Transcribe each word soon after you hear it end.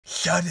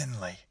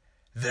Suddenly,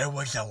 there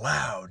was a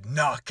loud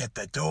knock at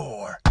the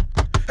door.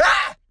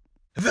 Ah!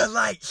 The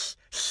lights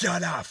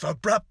shut off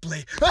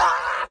abruptly.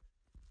 Ah!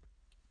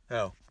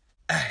 Oh.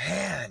 A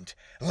hand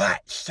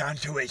latched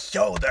onto his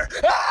shoulder.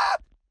 Ah!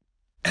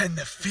 And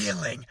the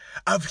feeling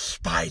of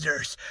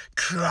spiders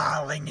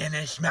crawling in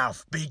his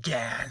mouth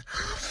began.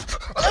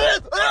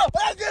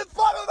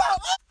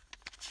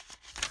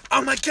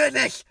 Oh my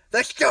goodness!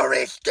 The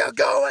story is still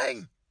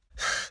going!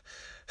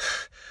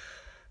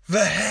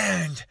 The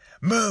hand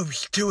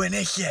moves to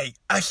initiate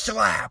a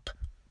slap.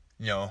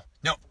 No.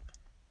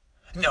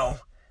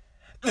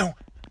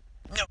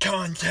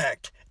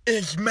 Contact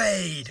is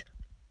made.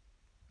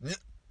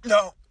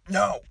 No.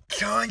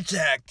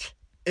 Contact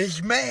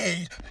is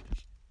made.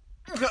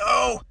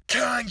 No!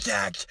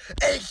 Contact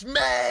is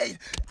made!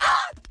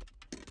 Ah!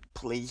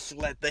 Please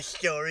let the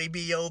story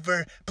be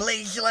over.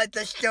 Please let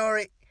the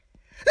story...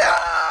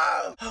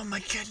 No! Oh my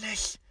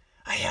goodness.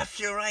 I have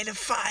to write a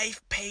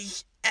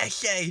 5-page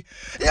essay.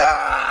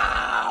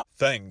 No!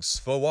 Thanks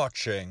for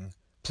watching.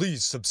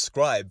 Please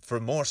subscribe for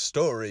more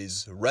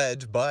stories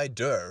read by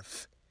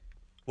Derf.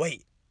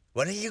 Wait,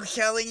 what are you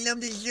telling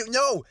them to do?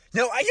 No,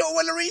 I don't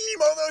want to read any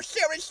more of those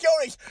scary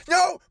stories.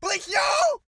 No, please, no!